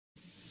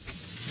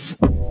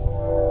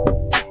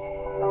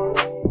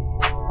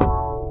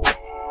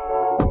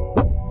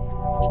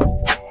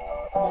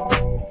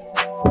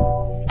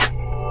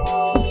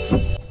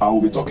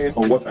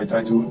talking on what I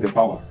title the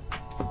power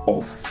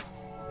of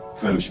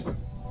fellowship.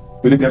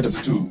 Philippians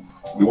chapter 2,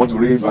 we want to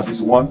read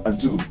verses 1 and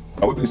 2.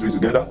 I will please read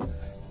together.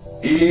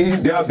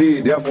 If there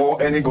be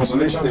therefore any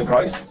consolation in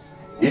Christ,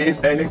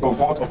 if any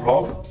comfort of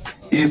love,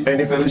 if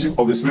any fellowship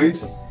of the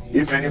Spirit,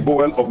 if any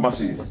bowel of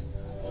mercy,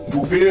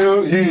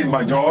 fulfill ye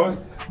my joy,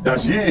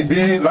 that ye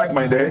be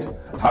like-minded,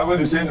 having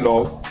the same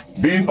love,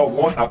 being of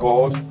one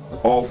accord,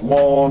 of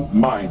one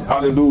mind.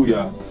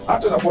 Hallelujah.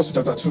 Acts of the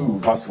Apostle chapter 2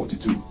 verse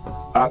 42.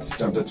 Acts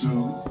chapter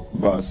 2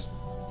 verse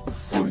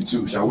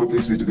 42. Shall we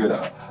please read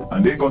together?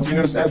 And they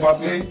continue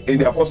steadfastly in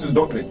the apostles'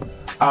 doctrine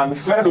and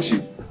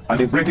fellowship and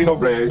the breaking of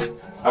bread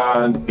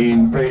and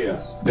in prayer.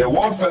 The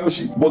word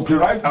fellowship was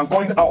derived and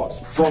coined out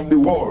from the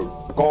word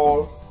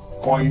called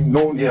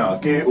koinonia,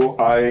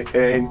 K-O-I-N-O-N-I-A.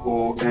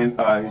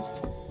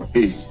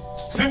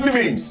 Simply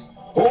means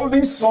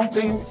holding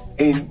something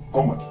in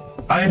common.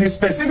 And it is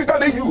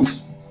specifically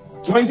used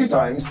 20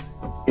 times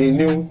in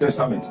New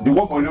Testament. The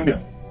word koinonia,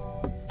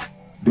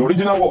 the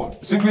original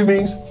word, simply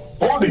means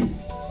holding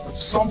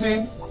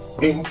something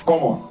in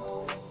common.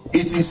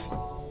 It is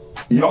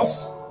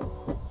yours,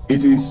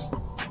 it is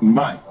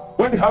mine.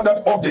 When you have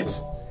that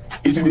object,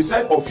 it will be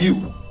said of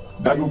you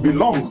that you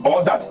belong,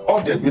 or that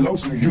object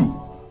belongs to you,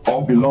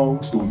 or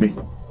belongs to me.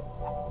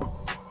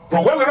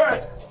 From what we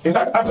read in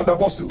that Act of the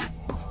Apostle,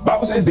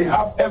 Bible says they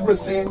have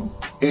everything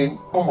in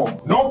common.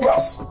 No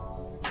class,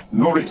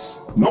 no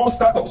race, no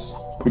status.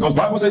 Because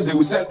Bible says they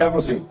will sell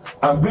everything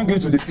and bring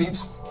it to the feet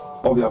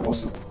of the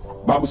apostle.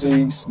 Bible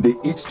says they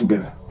eat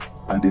together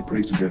and they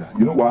pray together.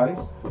 You know why?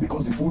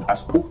 Because the food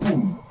has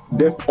opened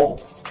them up.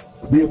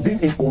 They have been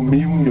in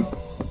communion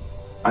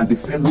and the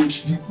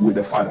fellowship with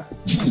the Father.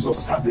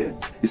 Jesus served them.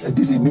 He said,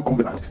 this is a new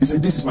covenant. He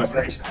said, this is my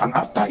flesh. And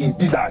after he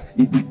did that,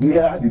 he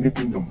declared the new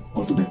kingdom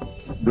unto them.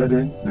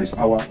 Brethren, there is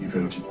power in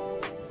fellowship.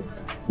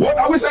 What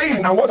are we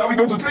saying and what are we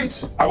going to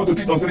treat? I want to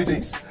treat on three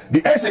things: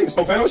 the essence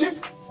of fellowship,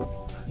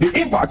 the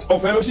impact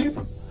of fellowship,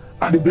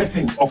 and the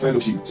blessings of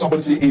fellowship.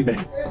 Somebody say amen.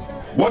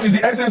 What is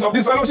the essence of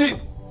this fellowship?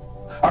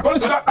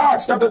 According to that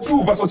Acts chapter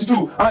 2 verse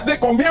 42, and they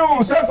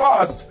commune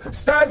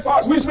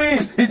steadfast, which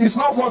means it is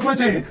not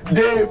fluctuating.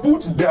 They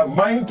put their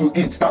mind to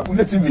it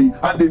calculatively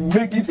and they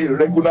make it a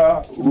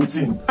regular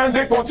routine. And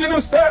they continue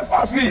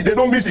steadfastly, they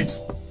don't miss it.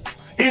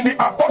 In the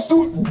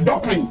apostle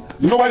doctrine,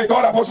 you know why they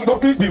call it apostle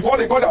doctrine? Before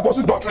they call it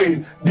apostle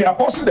doctrine, the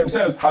apostles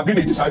themselves have been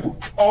a disciple.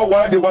 All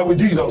while they were with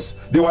Jesus,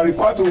 they were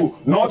referred to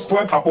not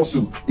 12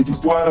 apostles, it is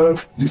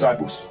 12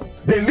 disciples.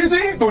 They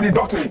listened to the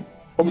doctrine,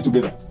 coming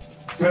together,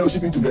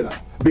 fellowshipping together,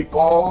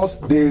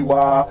 because they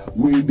were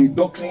with the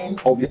doctrine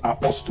of the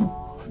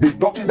apostle. The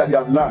doctrine that they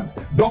have learned.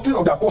 Doctrine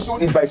of the apostle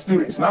is by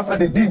experience. And after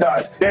they did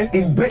that, then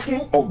in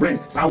breaking of bread.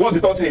 And what's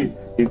the third thing?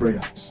 In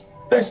prayers.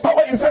 There's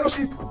power in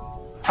fellowship.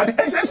 And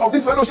the essence of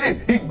this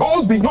fellowship, it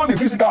goes beyond the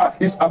physical,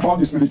 it's about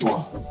the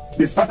spiritual.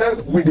 They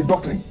started with the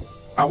doctrine.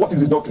 And what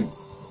is the doctrine?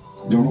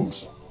 The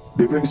rules,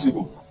 the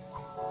principle,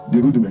 the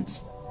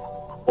rudiments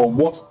of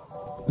what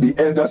the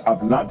elders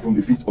have learned from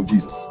the feet of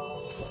Jesus.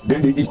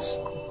 Then they eat.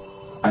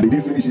 And they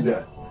didn't finish it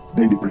there.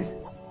 Then they pray.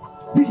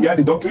 They hear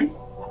the doctrine.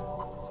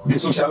 They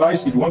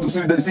socialize, if you want to see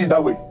it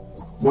that way.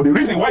 But the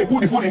reason why he put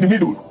the food in the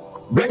middle,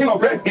 breaking of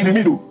bread in the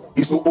middle,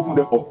 is to open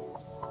them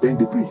up. Then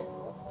they pray.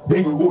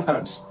 Then you hold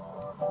hands.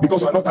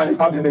 Because you are not tired, you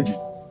have the energy.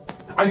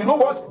 And you know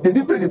what? They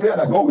didn't pray the prayer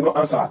that God will not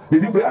answer. They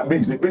didn't pray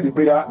amazed. They prayed the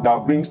prayer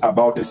that brings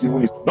about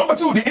testimonies. Number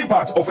two, the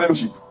impact of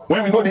fellowship.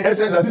 When we know the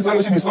essence that this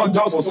fellowship is not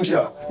just for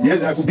social.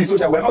 Yes, there could be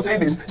social. We're not saying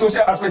this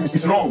social aspect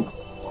is wrong.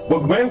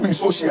 But when we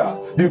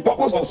social, the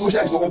purpose of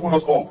social is to open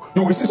us up.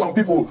 You will see some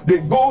people,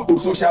 they go to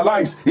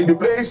socialize in the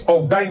place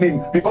of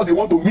dining because they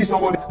want to meet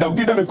somebody that will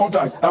give them a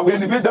contract that will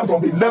elevate them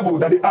from the level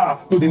that they are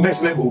to the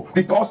next level.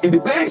 Because in the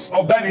place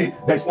of dining,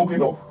 there's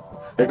opening up.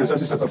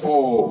 Ecclesiastes chapter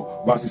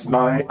 4, verses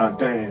 9 and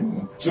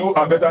 10. Two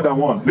are better than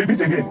one. Read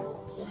it again.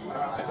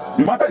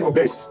 No matter your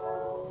best,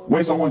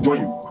 when someone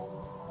joins you,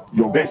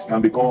 your best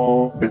can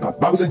become better.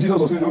 Bible says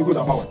Jesus was filled with the Holy Ghost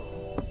and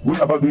power. Going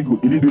about doing good,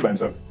 he didn't do it by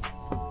himself.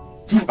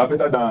 Two are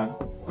better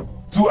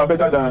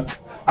than.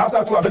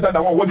 After two are better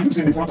than one, what did you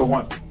see in the front of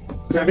one?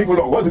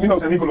 Semicolon. What's the meaning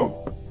of semicolon?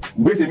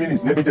 Wait a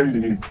minute, let me tell you the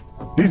meaning.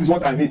 This is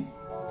what I mean.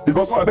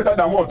 Because two are better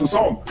than one. To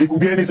some, it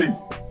could be anything.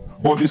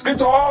 But the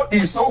scripture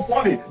is so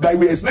funny that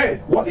we explain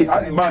what he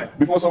had in mind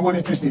before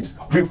somebody twists it.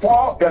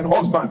 Before an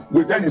husband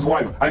will tell his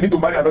wife, I need to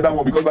marry another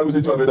one because Bible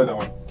says two are better than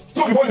one.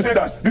 So before you say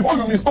that, before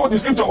you misquote the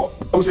scripture, I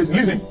will say,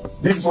 listen,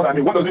 this is what I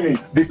mean. What does it mean?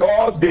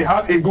 Because they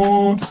have a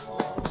good,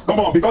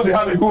 because they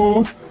have a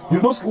good, you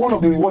know, one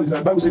of the rewards is that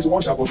the Bible says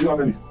one shall pursue how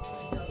many?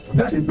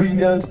 That's a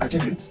brilliant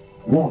achievement.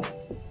 One,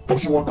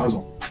 pursue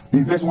 1,000.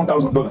 Invest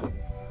 $1,000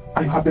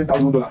 and you have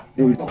 $10,000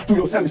 in return. To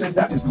yourself, you say,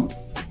 that is good.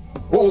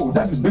 Oh,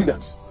 that is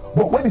brilliant.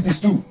 But when it is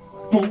two,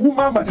 to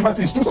woman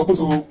mathematics, two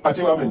supposed to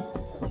achieve how many?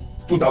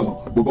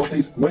 2,000. But God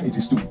says, when it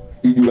is two,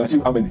 you will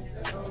achieve how many?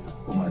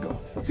 Oh my God.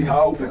 See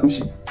how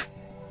fellowship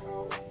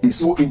is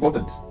so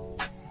important.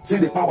 See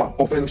the power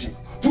of fellowship.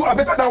 Two are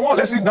better than one.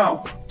 Let's read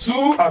now.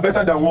 Two are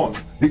better than one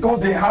because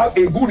they have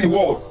a good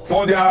reward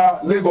for their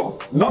labor.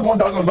 Not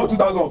 1,000, not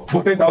 2,000,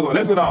 but 10,000.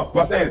 Let's go now.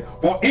 Verse 10.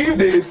 For if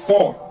they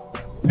fall,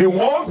 the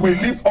one will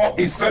lift up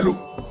his fellow.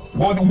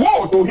 But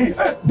woe to him.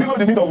 Do you know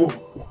the meaning of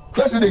woe?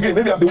 Let's read again.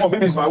 Maybe I'm the one.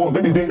 Maybe it's my own.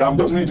 Maybe I'm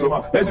just reading to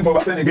them. Let's read for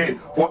verse 10 again.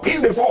 For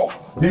if they fall,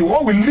 the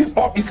one will lift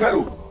up his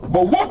fellow.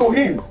 But woe to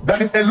him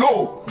that is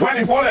alone when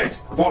he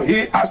falleth, for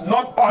he has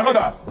not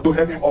another to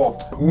help him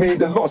up. May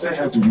the Lord send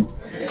help to you.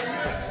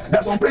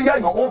 There's some prayer,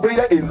 your own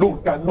prayer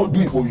alone cannot do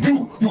it for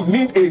you. You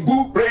need a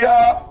good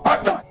prayer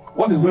partner.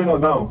 What is going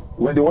on now?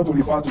 When they want to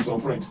refer to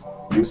some friends,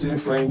 you say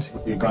friend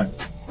in crime.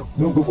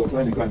 Don't go for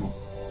friend in crime.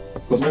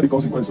 Because when the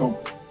consequence comes,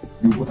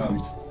 you both have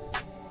it.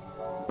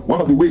 One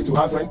of the ways to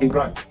have friend in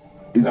crime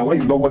is that when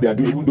you know what they are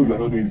doing, even though you are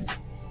not doing it.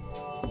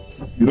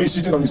 You know he's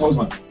cheating on his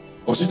husband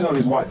or cheating on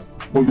his wife,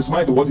 but you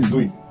smile to what he's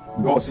doing.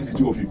 God sees the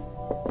two of you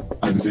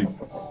as the same.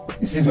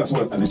 He sees you as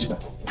well as a cheater.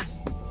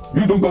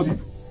 You don't gossip,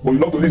 but you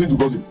love to listen to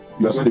gossip.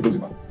 You are the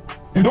gossiper.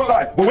 You don't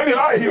lie, but when you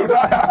lie, you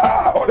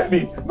die. Oh, let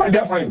me, my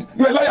dear friend,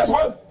 you are a liar as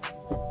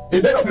well.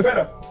 A bed of a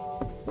feather.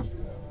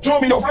 Show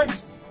me your friend.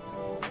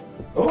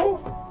 Oh,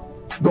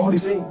 God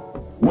is saying,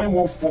 when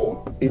one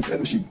fall in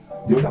fellowship,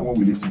 the other one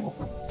will lift him up.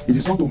 It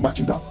is not to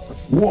match you down.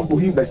 Woe unto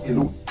him that is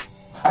alone.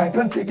 I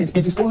can't take it.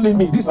 It is only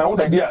me. This is my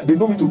own idea. They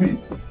know me to be.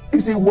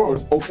 It's a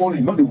word of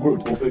falling, not a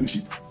word of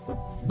fellowship.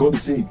 God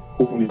is saying,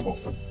 open it up.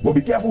 But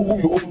be careful whom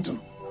you open to.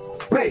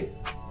 Pray.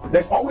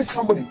 There's always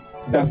somebody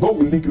that God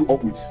will link you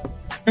up with.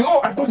 You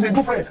know, I thought it's a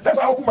good friend. That's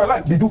why I open my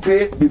life. Did you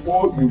pray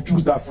before you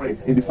choose that friend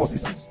in the first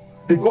instance?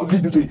 Did God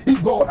lead you to it?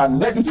 If God had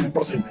led you to the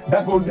person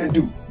that God led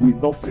you, will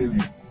not fail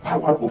you.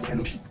 Power of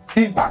fellowship.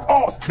 Impact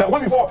us that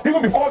when we fall,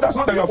 even before that's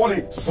not that you are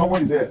falling,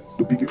 someone is there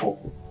to pick you up.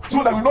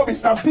 So that will not be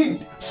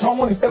stampede.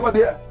 Someone is ever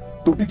there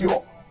to pick you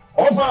up.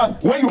 Husband,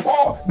 when you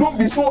fall, don't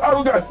be so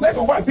arrogant. Let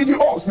your wife pick you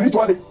up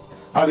spiritually.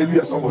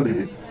 Hallelujah,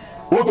 somebody.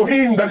 Woe to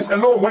him that is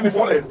alone when he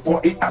falleth,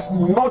 for he has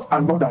not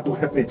another to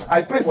help me.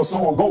 I pray for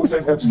someone, God will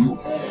send help to you.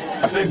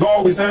 I say,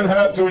 God will send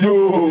help to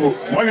you.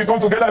 When we come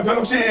together in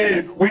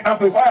fellowship, we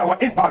amplify our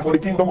impact for the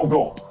kingdom of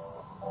God.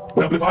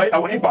 We amplify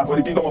our impact for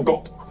the kingdom of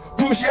God.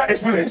 Through shared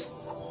experience,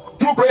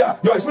 through prayer,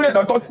 your experience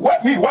that thought, why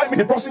me,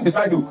 the person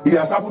beside you, it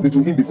has happened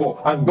to him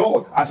before, and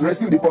God has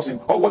rescued the person.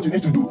 All what you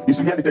need to do is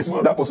to hear the testimony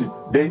of that person,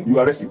 then you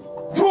are rescued.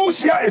 Through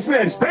shared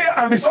experience, prayer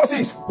and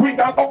resources, we can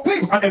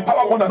uplift and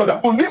empower one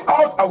another to live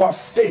out our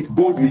faith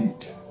boldly.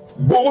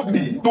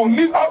 To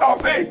live out our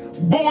faith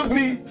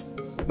boldly.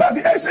 That's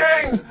the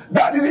essence.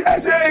 That is the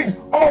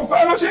essence of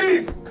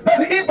fellowship.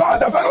 That's the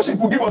impact that fellowship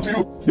will give unto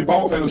you. The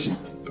power of fellowship.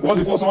 What's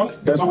the first one?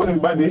 Can somebody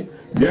remind me?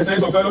 The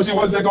essence of fellowship.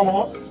 What's the second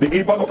one? The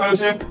impact of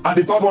fellowship. And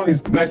the third one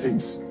is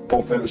blessings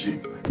of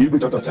fellowship.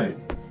 Hebrews chapter 10,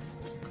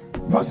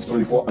 verses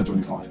 24 and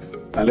 25.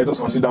 And let us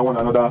consider one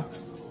another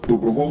to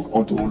provoke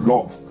unto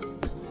love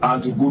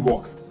and to good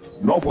work,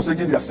 not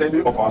forsaking the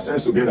assembly of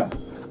ourselves together,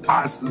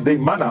 as the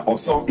manner of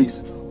some is,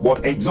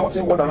 but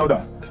exhorting one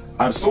another,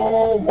 and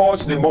so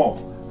much the more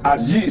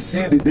as ye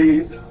see the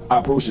day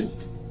approaching.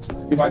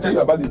 If I tell you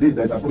about the day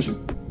that is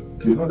approaching,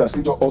 you know that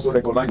scripture also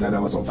recognizes that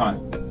there was some time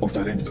of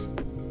challenges.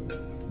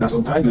 That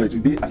sometimes like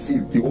today, as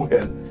if the whole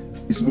hell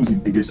is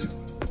losing against you.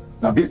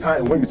 Now be a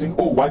time when you think,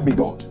 oh, why me,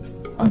 God?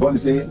 And God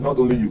is saying, not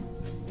only you.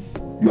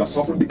 You are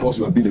suffering because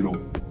you have been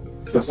alone.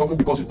 You are suffering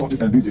because you thought you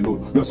can do it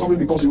alone. You are suffering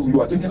because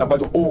you are thinking about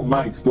your own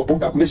mind, your own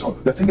calculation.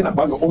 You are thinking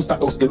about your own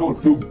status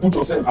alone. You put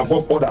yourself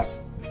above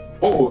others.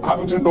 Oh,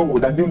 haven't you know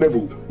that new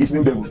level is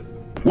new level?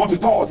 What you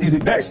thought is the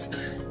best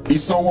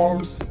is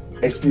someone's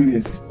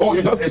experiences. Oh,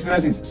 you just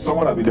experienced it.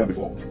 Someone has been there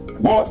before.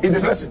 What is a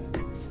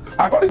blessing?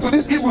 According to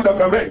this Hebrew that we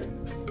have read,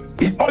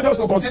 it urges us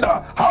to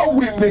consider how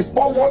we may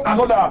spur one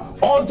another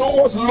on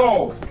towards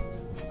love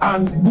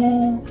and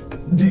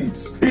good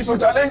deeds. It's to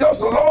challenge us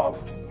to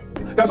love.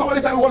 Can somebody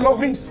tell me what love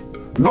means?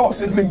 Love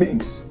simply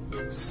means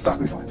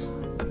sacrifice.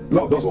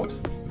 Love does what?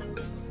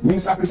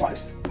 Means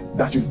sacrifice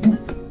that you do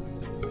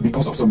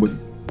because of somebody.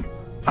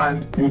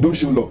 And you don't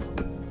show love.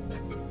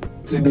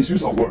 It's a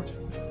misuse of word.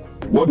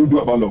 What do you do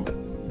about love?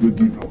 You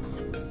give love.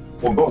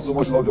 For God so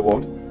much loved the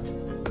world,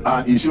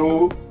 and he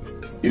showed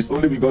his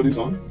only begotten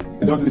son.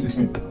 In John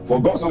 3:16.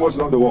 For God so much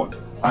loved the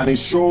world, and he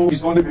showed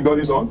his only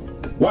begotten son.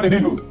 What did he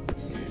do?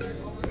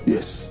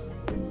 Yes,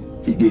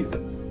 he gave.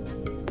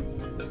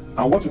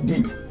 And what to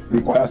give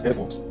requires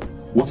effort.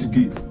 What you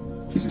give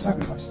is a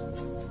sacrifice.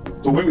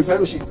 So when we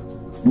fellowship,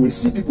 you will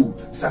see people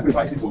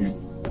sacrificing for you.